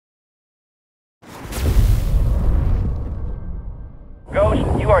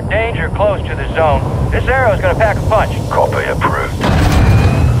outpost. You are danger close to the zone. This arrow is gonna pack a punch. Copy approved.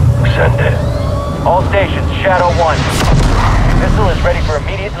 Send it. All stations, Shadow 1. Missile is ready for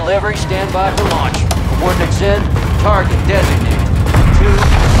immediate delivery. Stand by for launch. Coordinates in. Target designated. 2,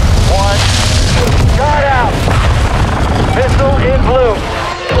 1. Shot out! Missile in blue.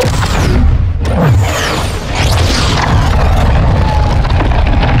 Good.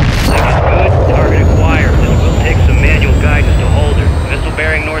 Target acquired. This will take some manual guidance to hold her. Missile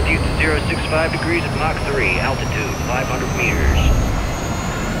bearing northeast at 065 degrees at Mach 3. Altitude 500 meters.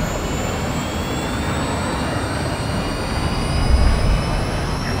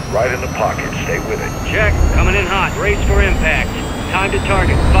 Right in the pocket. Stay with it. Check. Coming in hot. Brace for impact. Time to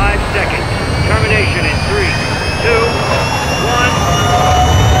target. 5 seconds. Termination in 3, 2, 1.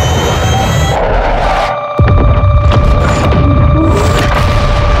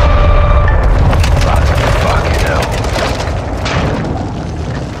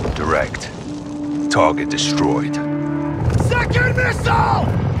 Direct. Target destroyed. Second missile!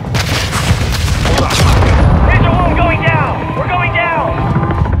 Visual wound going down! We're going down!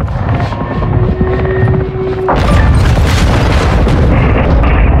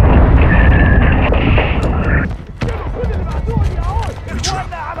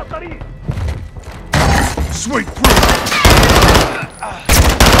 Sweet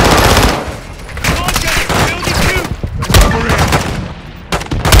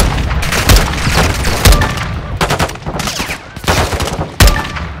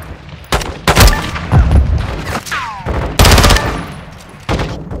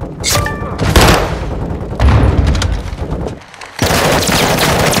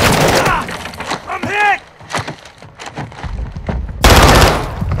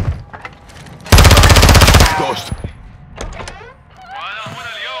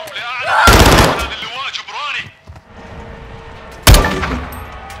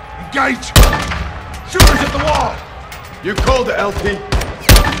Engage! Shooters at the wall! You called it, LP.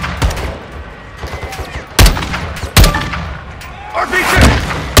 RPG!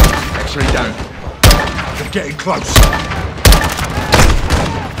 X-ray down. They're getting close.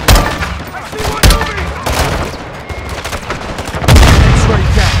 I see one moving! X-ray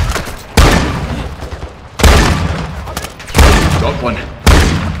down. Got one.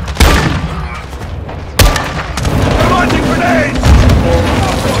 Launching grenades!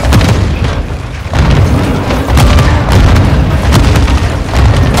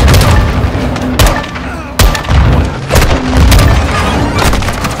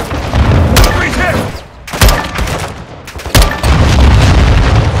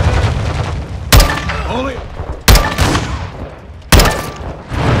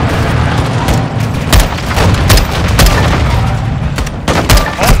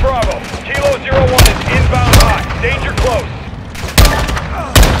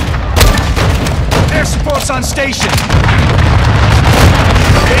 On station!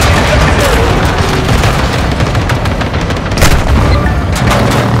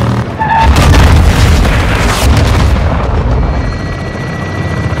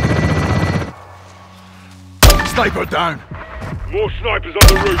 Sniper down. More snipers on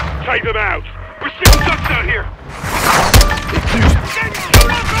the roof. Take them out. We're still ducks out here.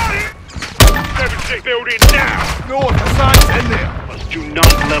 7-6 building now. North, the sign's in there. Let's do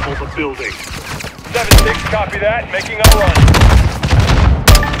not level the building. 7-6, copy that. Making our run.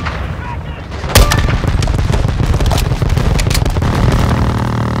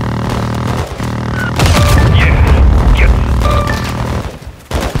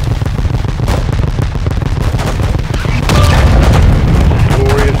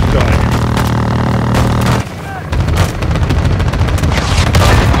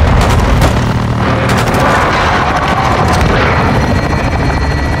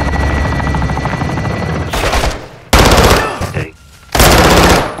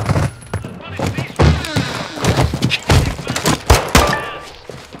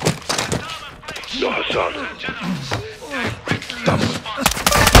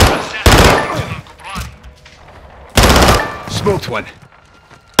 Smoked one.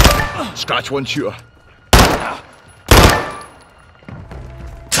 Scratch one shooter.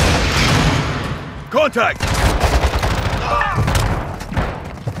 Contact!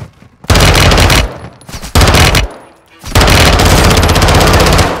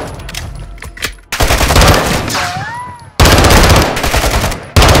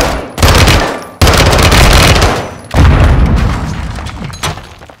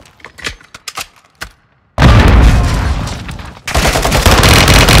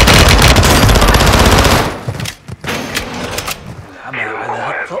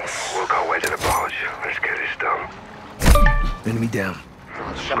 Enemy down.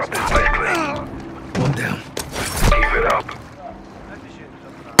 Scrub this place clean. One down. Keep it up.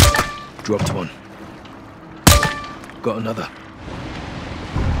 Dropped one. Got another.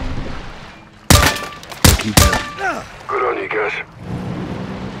 Keep down. Good on you guys.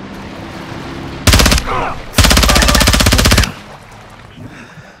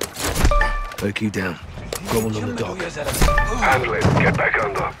 OQ down. Got one on the dock. Handle it. Get back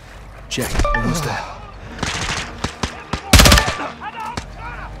under. Check. Almost there.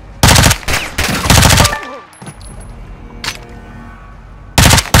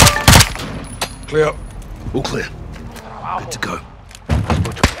 Clear. All clear. Good to go.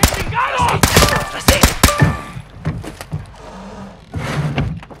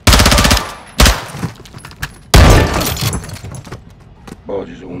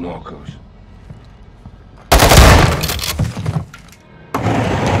 Barges all narcos.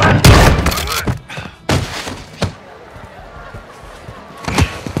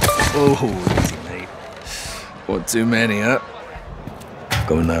 Oh, easy, mate. One too many, huh?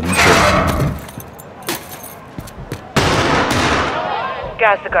 Going loud and clear.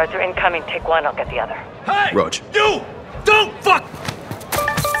 Guys, the guards are incoming. Take one, I'll get the other. Hey! Rog. You! Don't fuck!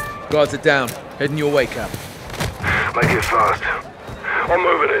 Guards are down. Heading your way, Cap. Make it fast. I'm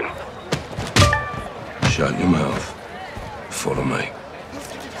moving in. Shut your mouth. Follow me.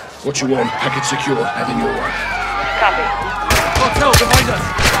 What you want? Package secure. Heading your way. Copy. Hotel behind us!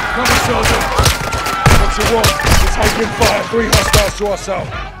 Cover, Sergeant! What you want? It's open fire. 3 hostiles to our south.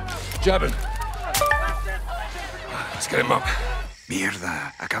 Jabbing. Let's get him up.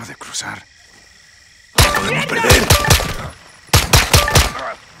 Mierda, acabo de cruzar. ¡Podemos perder!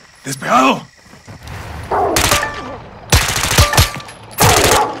 ¡Despejado!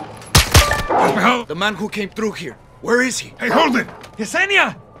 Despejado! The man who came through here. Where is he? Hey, hold it!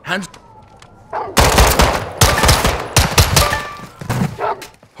 Yesenia! Hands...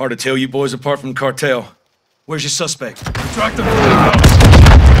 Hard to tell you boys apart from cartel. Where's your suspect? Track them through the house.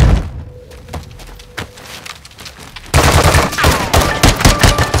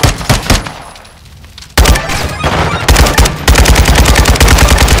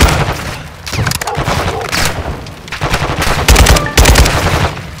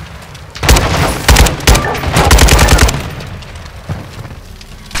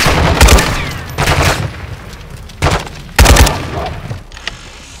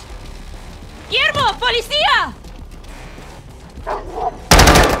 ¡Guillermo! ¡Policía!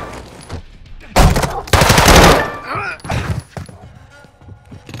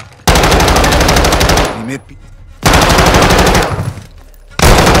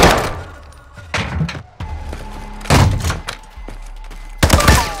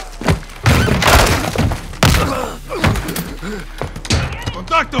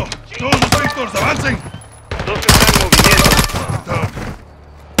 ¡Contacto! ¡Todos los Víctors, avancen! Dos están en movimiento.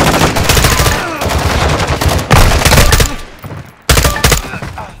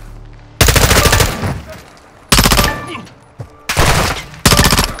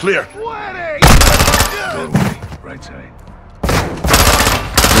 Clear. Good way. Right side.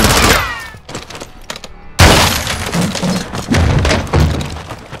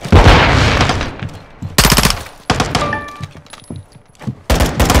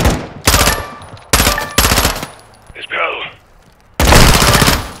 Despejado.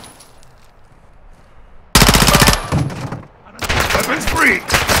 Weapons free.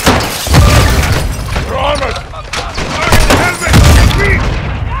 We're armored. Target the helmet. Feet.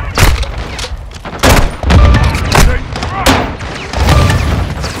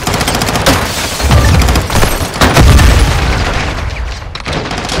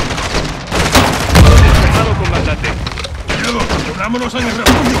 Despejado, comandante. Miedo. Unámonos en el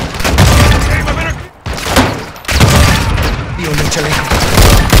refugio. Okay, va a ver. Tío, no chaleco.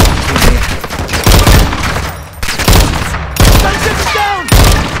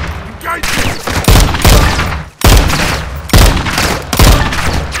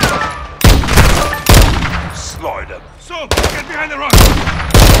 Slide them. So, get behind the rock.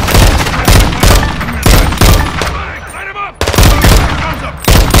 Light him up. Arms up.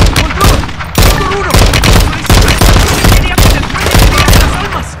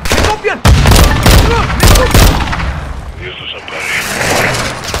 Dios los ampare.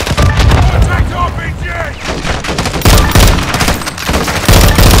 Attack to RPG.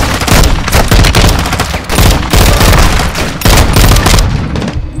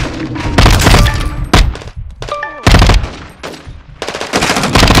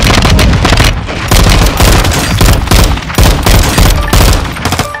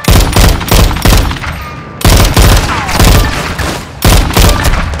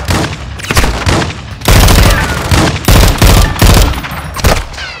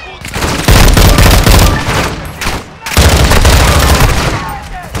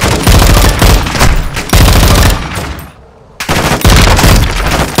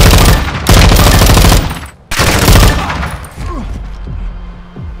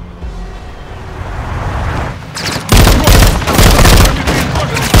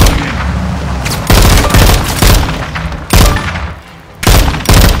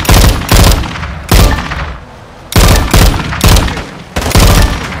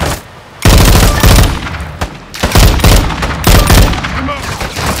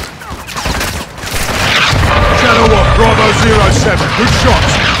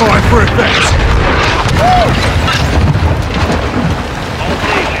 Fire for effect! All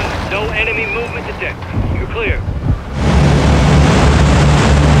stations, no enemy movement detected. You're clear.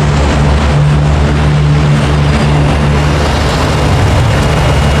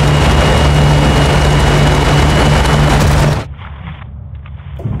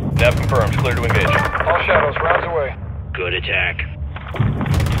 Nav confirmed. Clear to engage. All shadows, rounds away. Good attack.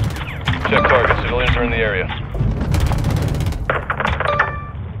 Check target. Civilians are in the area.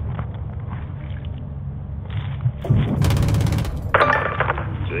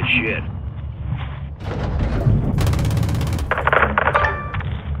 Good shit.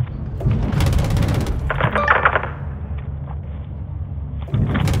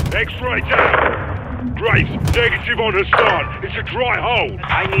 X-ray down! Graves, negative on Hassan. It's a dry hole.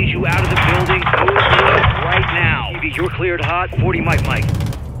 I need you out of the building. Move right now. TV, you're cleared hot. 40 Mike.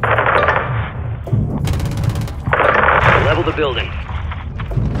 Level the building.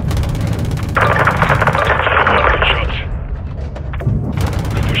 Good shots.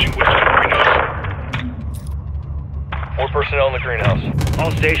 We're pushing west to the greenhouse. More personnel in the greenhouse.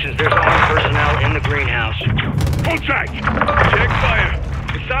 All stations, there's armed personnel in the greenhouse. Contact! Check fire.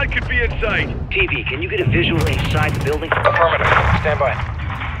 Hassan could be inside. TV, can you get a visual inside the building? Affirmative. Stand by.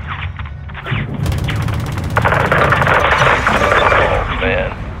 Oh,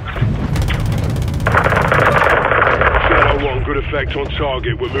 man. Shadow 1, good effect on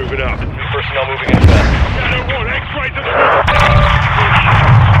target. We're moving up. Personnel moving in fast. Shadow 1, X-ray to the...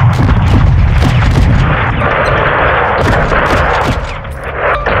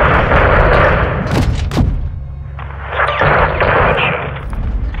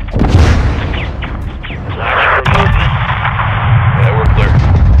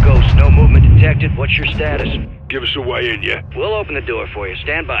 What's your status? Give us a way in, yeah? We'll open the door for you.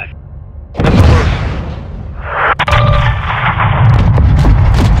 Stand by.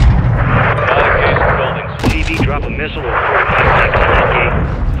 TV, drop a missile or 45 seconds on that gate.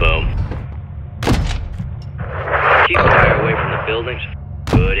 Boom. Keep fire away from the buildings.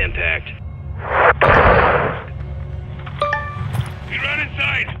 Good impact. He ran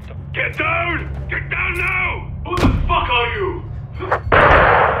inside! Get down! Get down now! Who the fuck are you?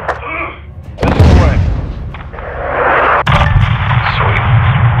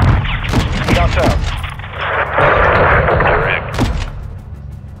 Direct.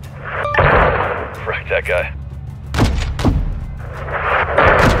 Wreck that guy.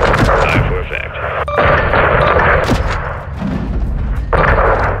 Fire for effect.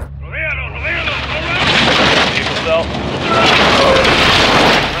 Vehicle's out.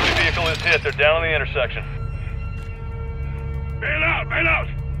 Friendly vehicle is hit. They're down on the intersection. Bail out! Bail out!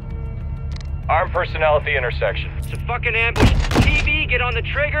 Armed personnel at the intersection. It's a fucking ambush. TV, get on the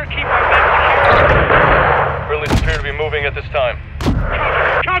trigger. Keep our men secure. Friendlies appear to be moving at this time.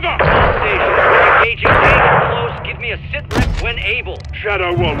 Cover! Station, engaging danger close. Give me a sit rep when able.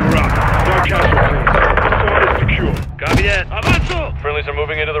 Shadow 1, we're up. No casualties. Side is secure. Copy that. Avanzo! Friendlies are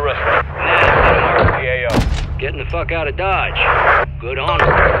moving into the restaurant. Nah, PAO. getting the fuck out of Dodge. Good on him.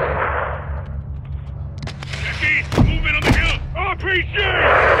 Jackie, movement on the hill. RPG!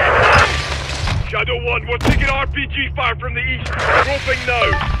 Shadow 1, we're taking RPG fire from the east. Roping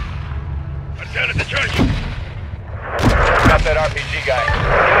now. I'm down at the church. Got that RPG guy.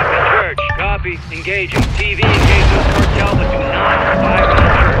 Copy, church. Copy. Engaging. TV, engage those cartel, but do not fire on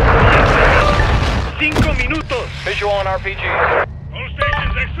church. 5 minutos. Visual on RPG. All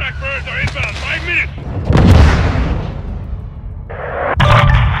stations, extract birds are inbound. 5 minutes.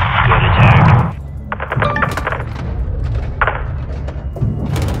 Good attack.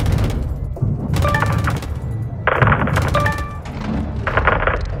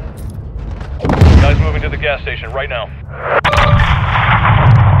 Guys moving to the gas station right now.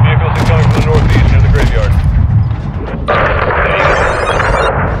 Vehicles incoming from the northeast near the graveyard.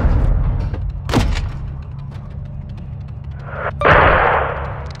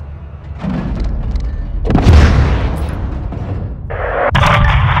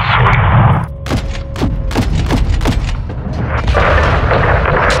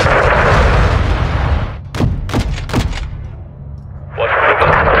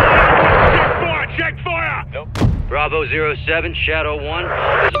 Bravo 07, Shadow 1,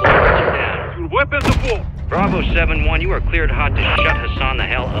 all visible targets are down. Your weapons are full. Bravo 7-1, you are cleared hot to shut Hassan the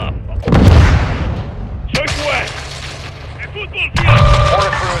hell up. Check west. A football field.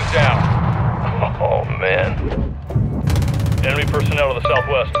 Mortar crew is down. Oh, man. Enemy personnel to the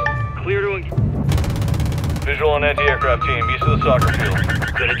southwest. Clear to... Visual on anti-aircraft team, east of the soccer field.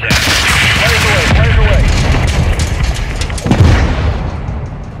 Good attack. Fires away.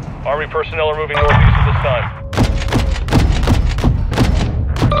 Army personnel are moving northeast at this time.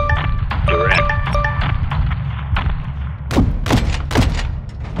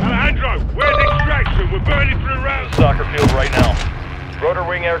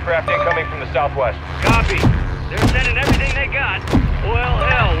 southwest. Copy. They're sending everything they got. Well,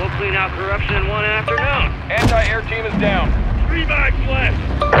 hell, we'll clean out corruption in one afternoon. Anti-air team is down. 3 bags left.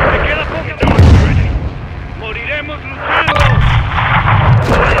 Me queda poca ready. Moriremos luchando.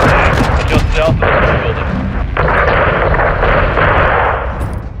 Just south of the building.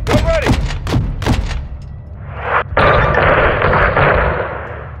 Go ready.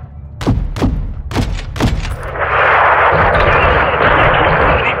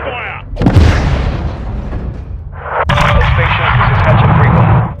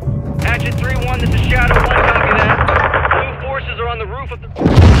 Hatchet 3-1, this is Shadow 1, copy that. Blue forces are on the roof of the...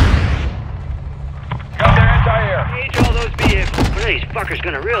 Got their anti-air. Engage all those vehicles. What are these fuckers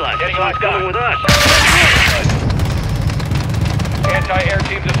gonna realize? Getting Someone's locked coming on. with us. Anti-air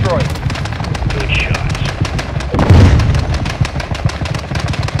team destroyed. Good shots.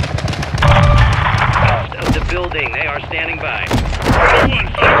 Of the building, they are standing by.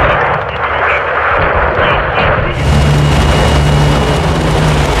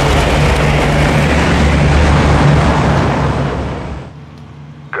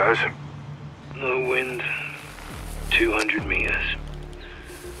 Guys? Low wind, 200 meters.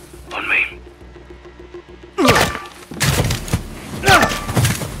 On me.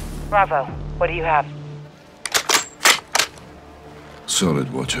 Bravo. What do you have?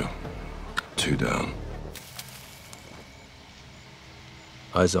 Solid, Watcher. 2 down.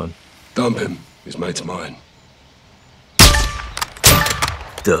 Eyes on. Dump him. His mate's mine.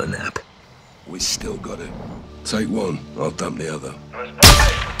 Dirt nap. We still got it. Take one, I'll dump the other.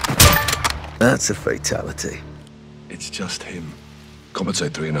 That's a fatality. It's just him.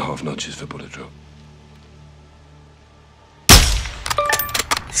 Compensate 3.5 notches for bullet drop.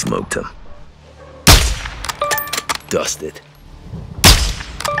 Smoked him. Dusted.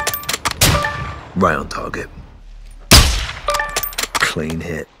 Right on target. Clean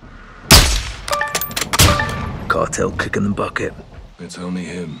hit. Cartel kicking the bucket. It's only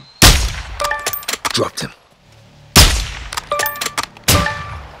him. Dropped him.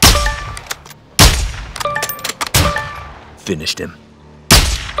 Finished him.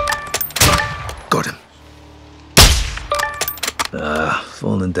 Got him.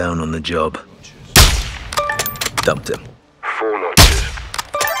 Falling down on the job. Dumped him. 4 notches.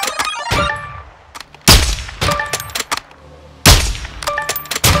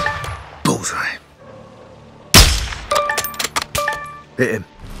 Bullseye. Hit him.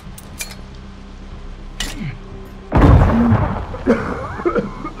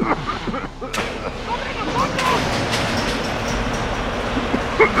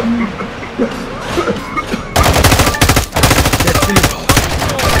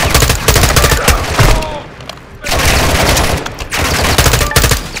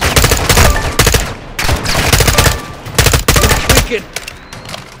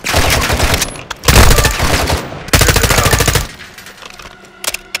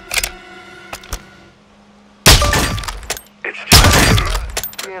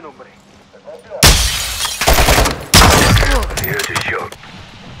 Here's a shot.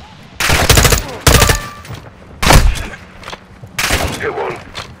 Hit one.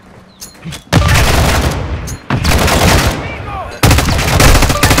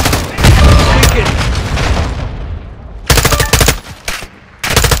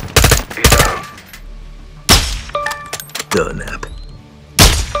 He's down. Dirt nap.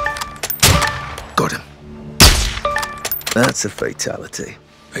 Got him. That's a fatality.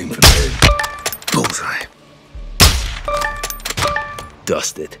 Aim for the head. Bullseye.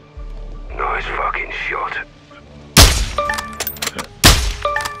 Dusted. Nice fucking shot.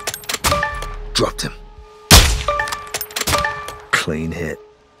 Dropped him. Clean hit.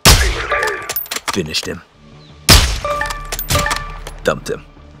 Aim for the head. Finished him. Dumped him.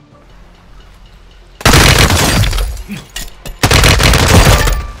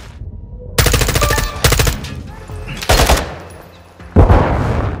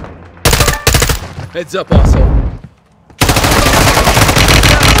 Heads up, asshole.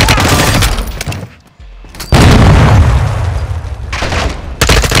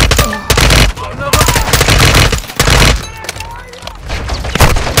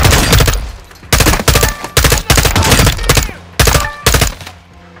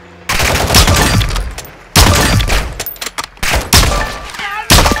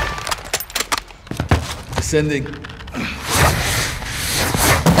 Descending.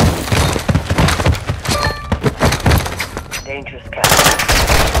 Dangerous cat.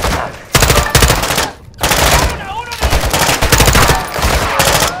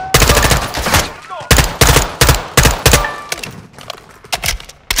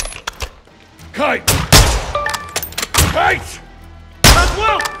 Kite! Kite! As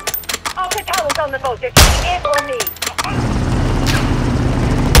well! I'll pick Bravo, they're taking air for me.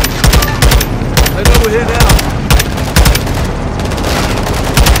 I know we're here now.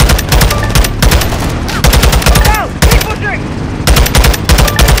 Now, keep pushing!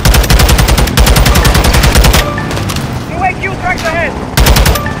 New AQ tracks ahead.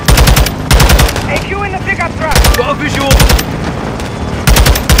 AQ in the pickup truck. Got a visual.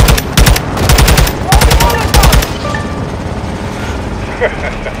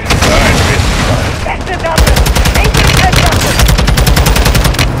 That's the number. 18 numbers.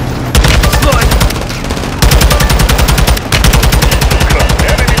 Slide.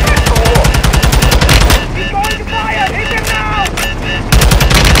 Enemy missile lost. He's going to fire. Hit him now.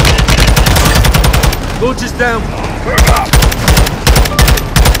 Launcher's down. Move up.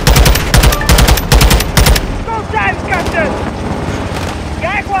 Go time, Captain.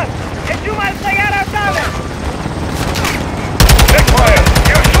 Jaguar, es you mal sellar a tabla. Check fire.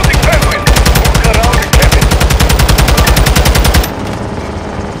 You're shooting penguins. Look around and get it.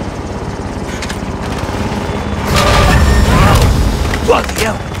 Bloody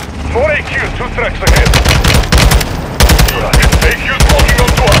hell. 4 AQs, 2 tracks ahead. AQs walking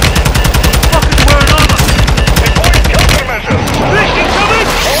onto us. Fuckers wearing armor. Deploying countermeasures. Incoming!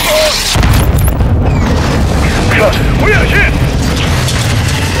 Hold on. God, we are hit.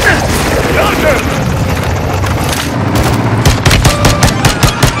 Sergeant!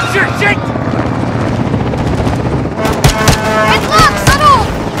 Shit! It's locked, tunnel!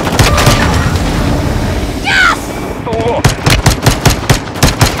 Gas! Look.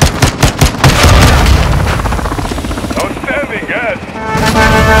 Outstanding, yes.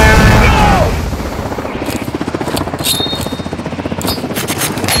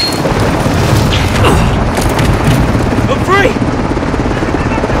 No! I'm free!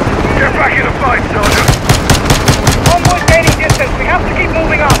 Get back in the fight, Sergeant. Convoy's gaining distance. We have to keep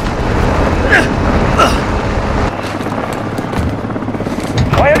moving up.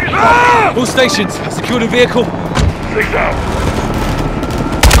 Fire is open. All stations, secure the vehicle. 6 out.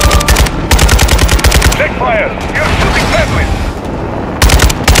 Check fire. You're shooting penguins.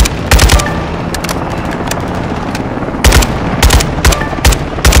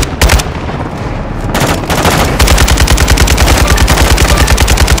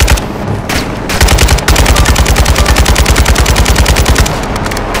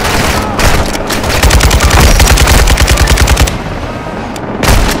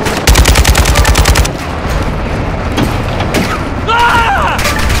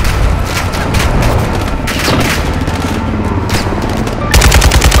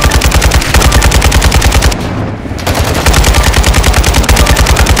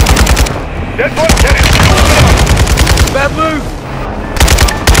 That one carries. Bad move!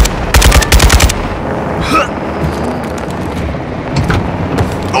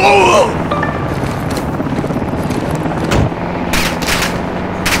 Oh!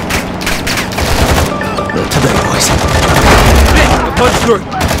 Not today, boys. The punch through.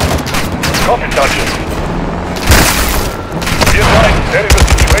 Copy, Sergeant. Be advised, there is a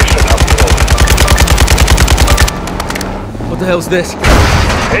situation after all. What the hell's this?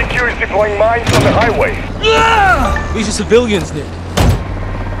 AQ is deploying mines on the highway. These are civilians, Nick.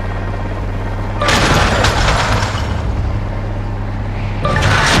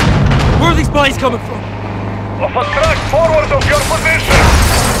 Where are these bodies coming from? Off a track forward of your position.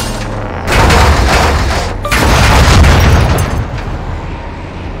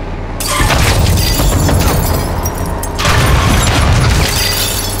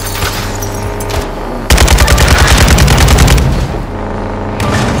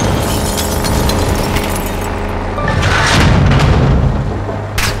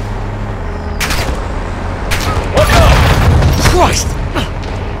 Christ!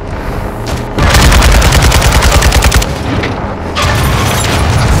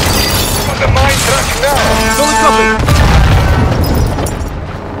 The mine track now. Solid copy!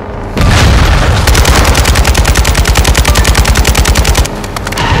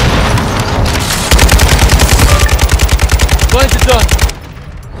 Mines are done.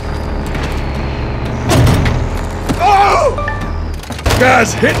 Oh! Guys,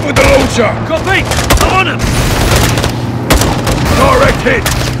 hit with the launcher! Copy! I'm on him! Direct hit!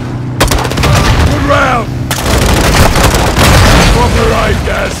 Good round! Proper right,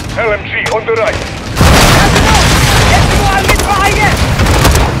 guys. LMG on the right. Jetzt nur an Mitraille!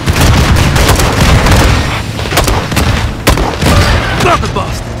 Got the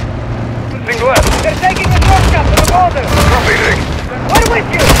bastard! Something left. They're taking the shortcut to the border! Copy, Rick. We're with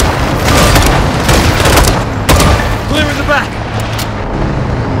you! Clear in the back!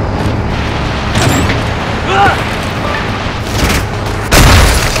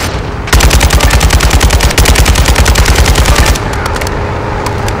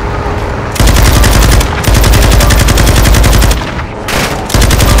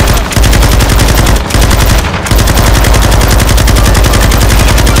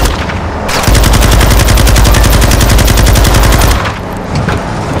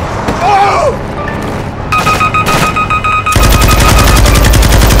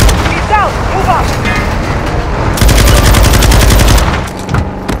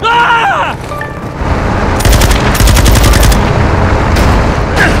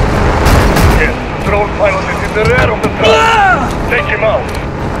 Guerrero on the top. Take him out.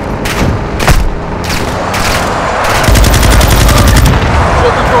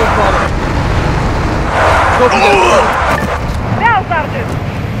 Hold the drone, father. Copy that. Now, Sergeant!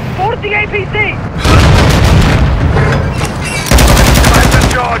 40 APC! Find the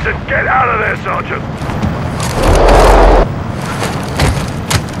charge and get out of there, Sergeant!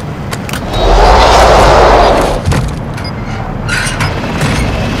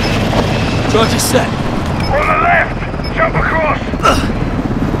 Charge is set. On the left! Jump across!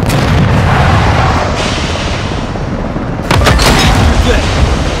 Set.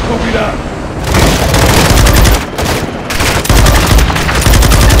 Copy that.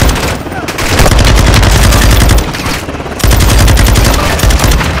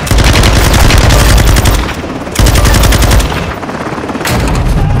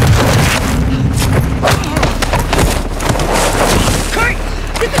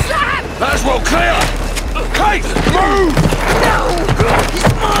 That's well clear! Kate, move! No! He's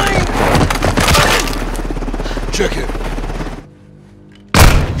mine! Check it.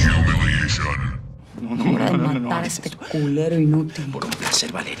 Humiliation. Hora de matar a este culero inútil. Por un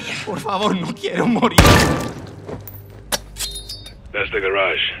placer, Valeria. Por favor, no quiero morir. That's the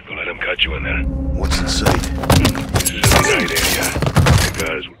garage. Don't let him cut you in there. What's inside? This is a night area. The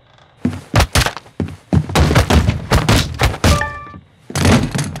guys...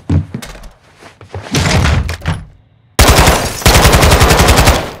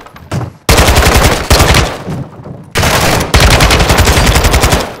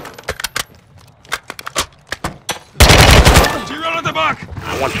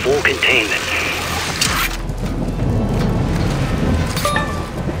 I want full containment.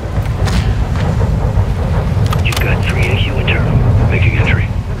 You've got 3 AQ internal. Making entry.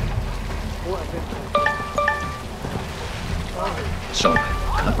 So,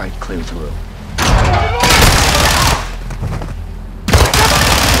 cut right clear through.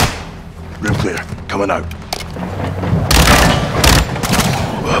 Real clear. Coming out.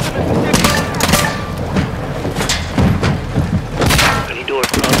 Above. Any door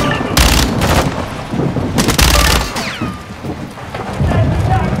closed up?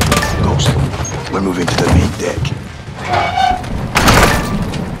 Ghost. We're moving to the main deck.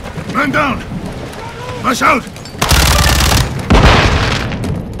 Man down! Mash out!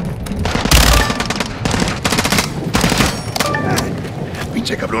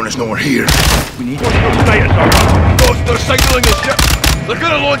 Pinche cabrones, no more here. We need... What's your status, alright? Ghost, they're signaling a ship! They're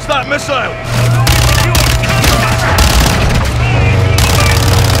gonna launch that missile!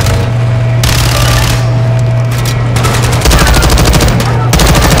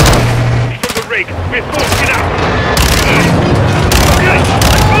 From the rig! We're forcing out! Okay,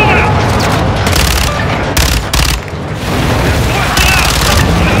 let's move out!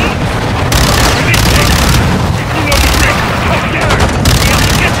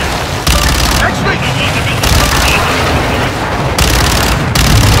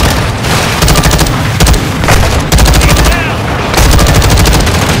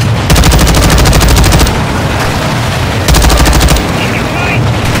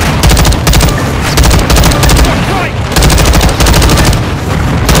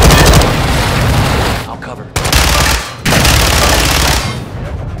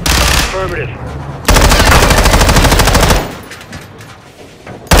 Affirmative.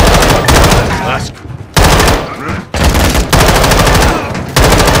 Ask.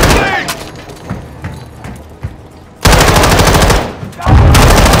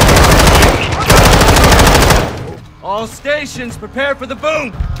 All stations, prepare for the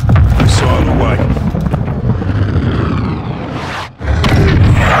boom! Saw on the way.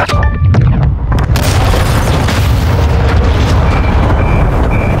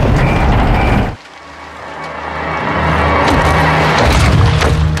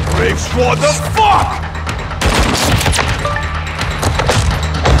 What the fuck?!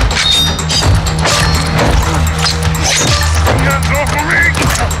 Hands off the rig!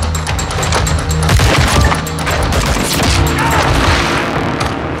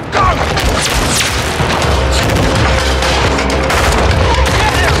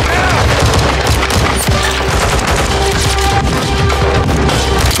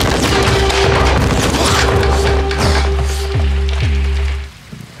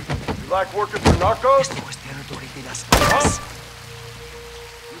 Like working for narcos? Huh?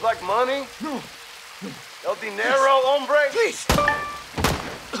 You like money? No. El dinero, hombre? Please!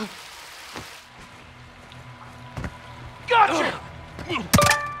 Gotcha!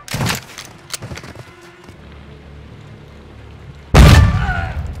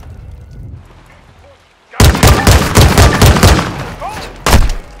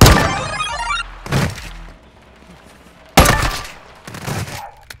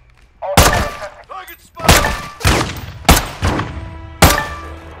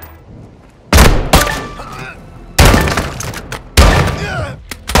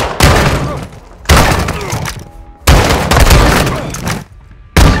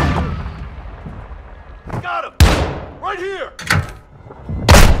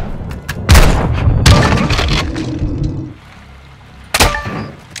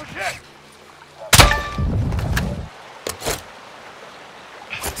 check.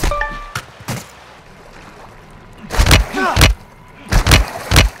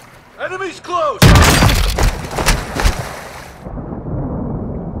 Enemies close!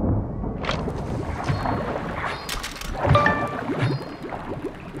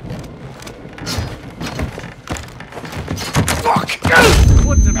 Fuck!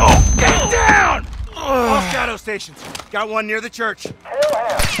 What the? Oh, get down! All shadow stations. Got one near the church.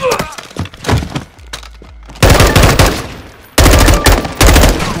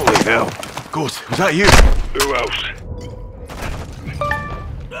 Holy hell. Ghost, was that you? Who else?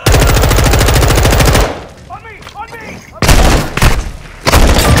 On me! On me!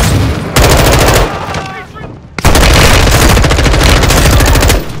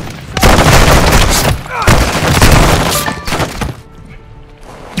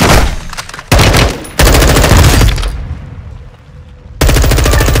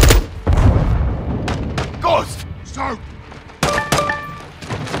 Ghost! So,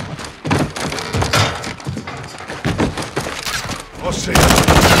 I'll see.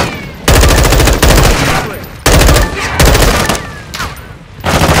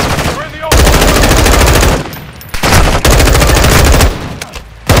 We're in the open.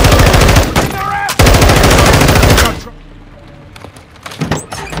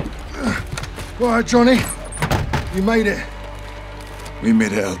 all right, Johnny. You made it. We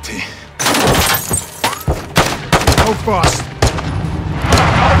made it, LT. Go fast.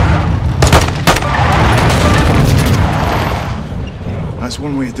 That's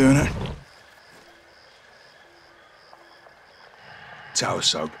one way of doing it. Tower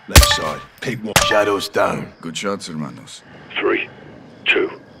soap, left side. Pig one. Shadows down. Good shots, hermanos. 3, 2,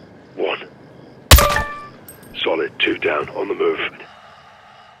 1. Solid, 2 down, on the move.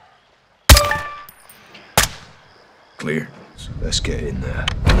 Clear. So let's get in there.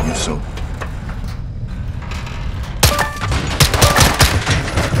 You so.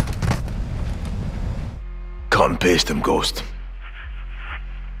 Cut and paste him, Ghost.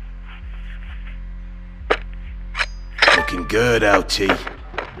 Looking good, LT.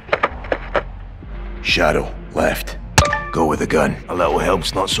 Shadow, left. Go with the gun. A little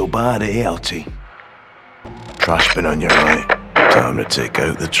help's not so bad, eh, LT? Trash bin on your right. Time to take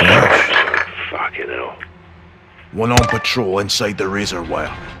out the trash. Fucking hell. One on patrol inside the razor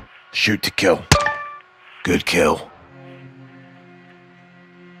wire. Shoot to kill. Good kill.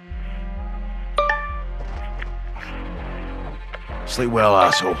 Sleep well,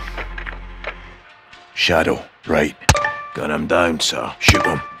 asshole. Shadow, right. Gun him down, sir. Shoot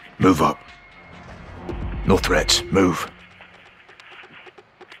him. Move up. No threats. Move.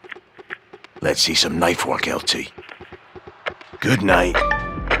 Let's see some knife work, LT. Good night.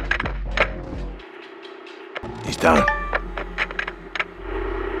 He's down.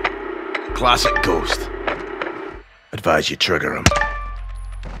 Classic Ghost. Advise you trigger him.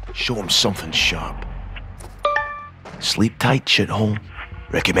 Show him something sharp. Sleep tight, shithole.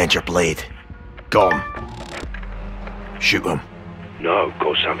 Recommend your blade. Gone. Shoot him. No,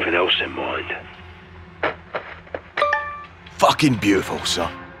 got something else in mind. Fucking beautiful,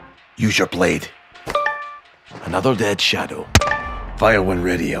 son. Use your blade. Another dead shadow. Fire when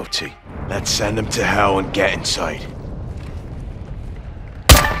ready, LT. Let's send him to hell and get inside.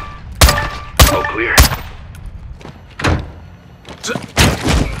 All clear.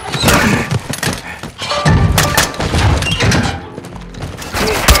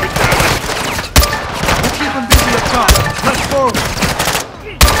 Keep him busy up top. Let's forward.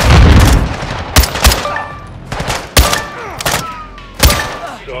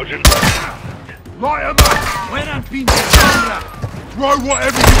 Sergeant. Light 'em up. Buena pinche sangre. Throw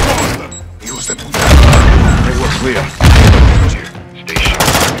whatever you got at them. Hijos de puta. They were clear. Stay sharp.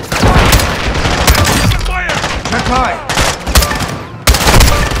 Fire! Check high.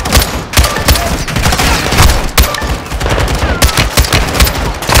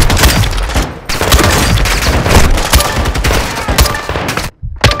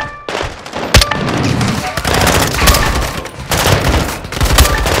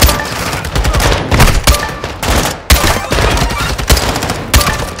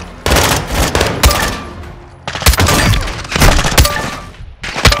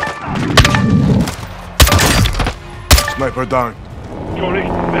 Sniper down. Johnny,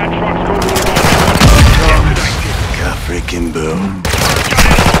 that truck's going to the God freaking boom.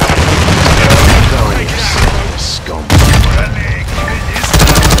 Going to scum.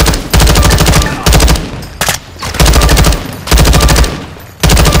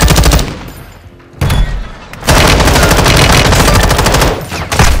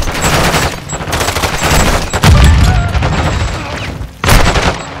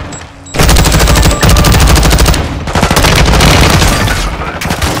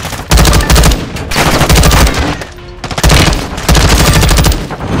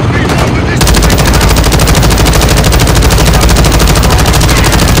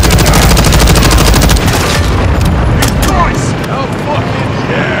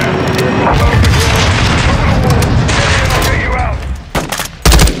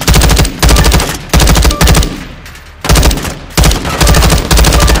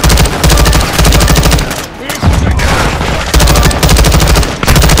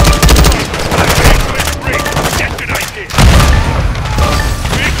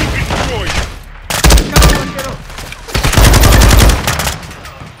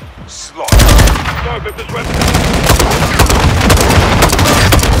 scope if there's weapons.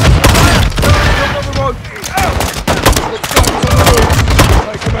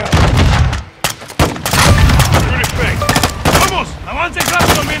 Take him out. Good effect. Vamos! Avance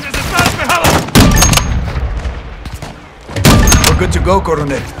rápido mientras estás despejado. We're good to go,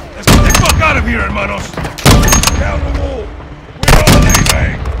 Coronel. Let's get the fuck out of here, hermanos. Down the wall. We're on the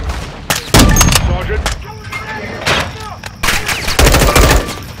bang. Sergeant.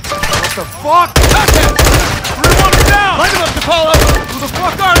 What the fuck? Contact! 3-1 down! Light him up, DePaulo! Who the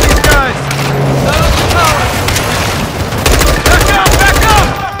fuck are these guys? Set up the tower! Back up! Back up!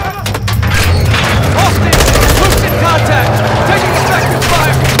 Hostage! Close in contact! Taking effective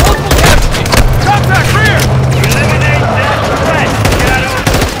fire! Multiple casualties! Contact rear! Eliminate that threat, Shadow.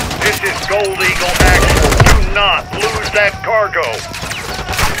 This is Gold Eagle Actual. Do not lose that cargo.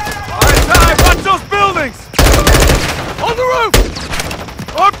 Alright, Ty, watch those buildings! On the roof!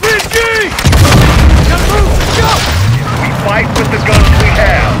 RPG! Gotta move! Go! We fight with the guns we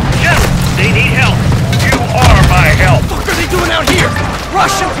have. Yes, they need help. You are my help. What the fuck are they doing out here?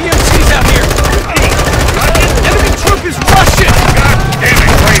 Russian PMCs out here! Russian? Enemy troop is Russian! God damn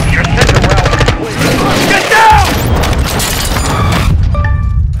it, Graves, you're such a rowdy. Get down!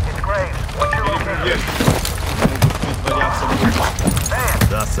 It's Graves. What's your location?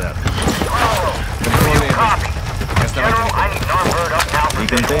 That's it. Copy. General, I need an armed bird up now for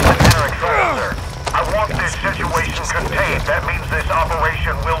visual and enter sir. I want this situation contained. That means this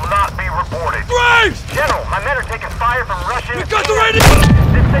operation will not be reported. Graves! General, my men are taking fire from Russian... We got the radio!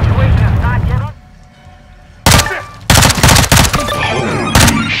 This situation is not yet on...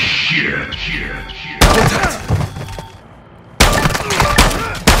 Holy shit.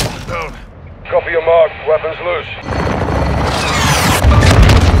 Copy your mark. Weapons loose.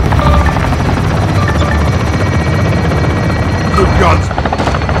 Good guns.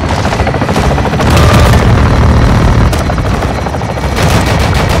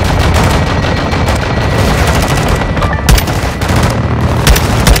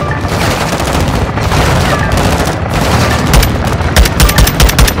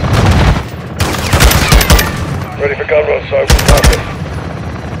 Ready for gun run, sir. Copy.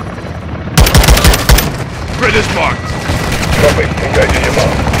 Grid is marked. Copy. Engaging your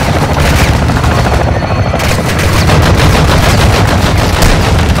mark.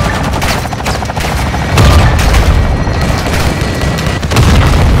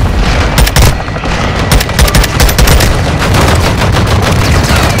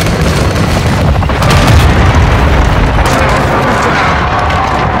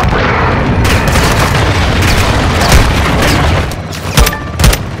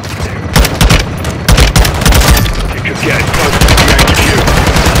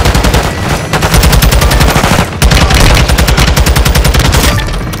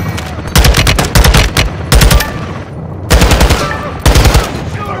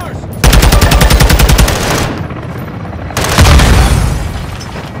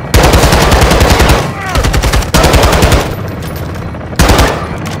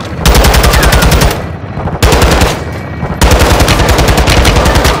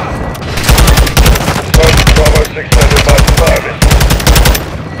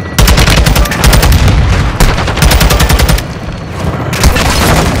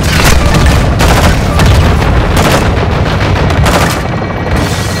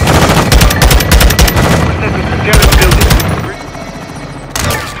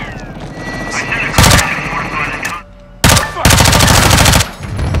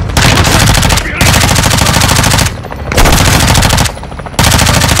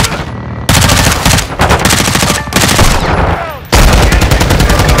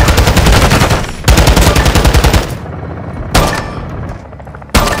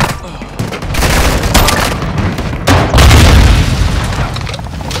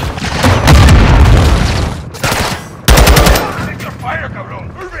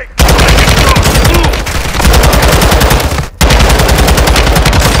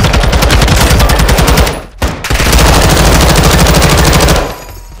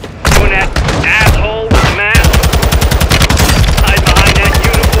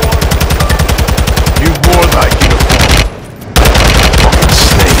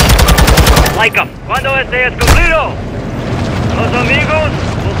 like them. Cuando este es cumplido, los amigos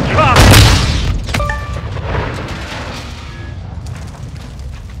will drop.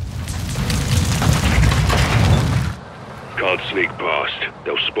 Can't sneak past.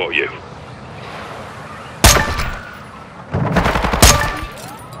 They'll spot you.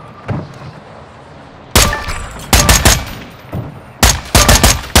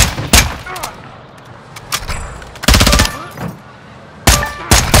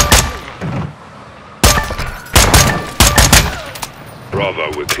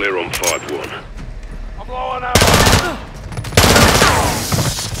 Bravo, we're clear on 5-1. I'm low on ammo.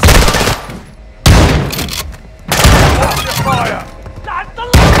 Watch your fire!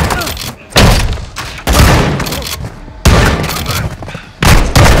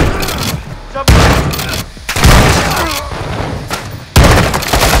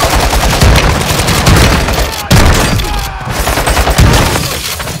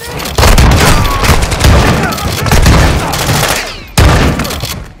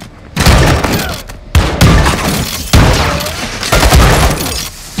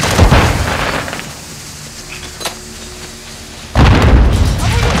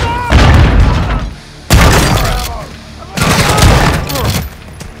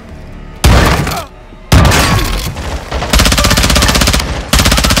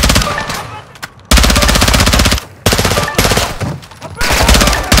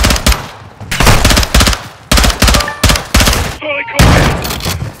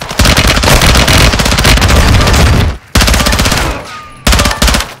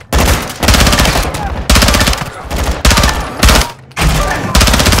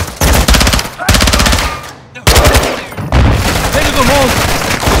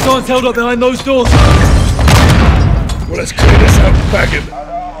 Someone's held up behind those doors. Well, let's clear this out and bag him.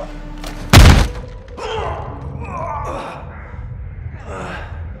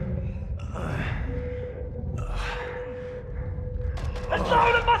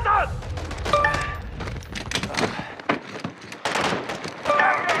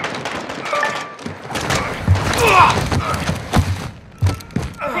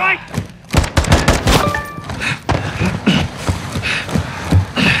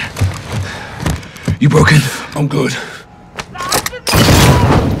 You broken? I'm good.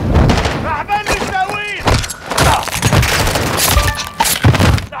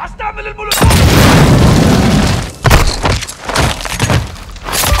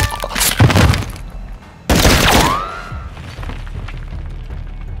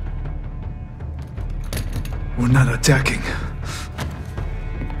 We're not attacking.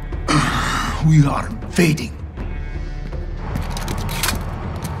 We are invading.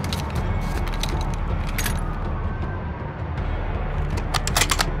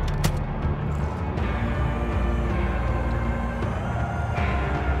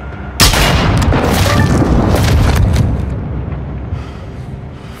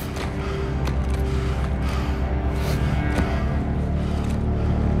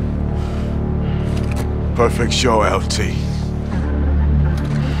 Perfect show, LT.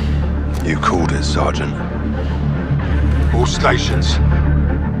 You called it, Sergeant. All stations.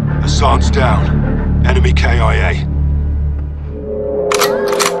 Hassan's down. Enemy KIA.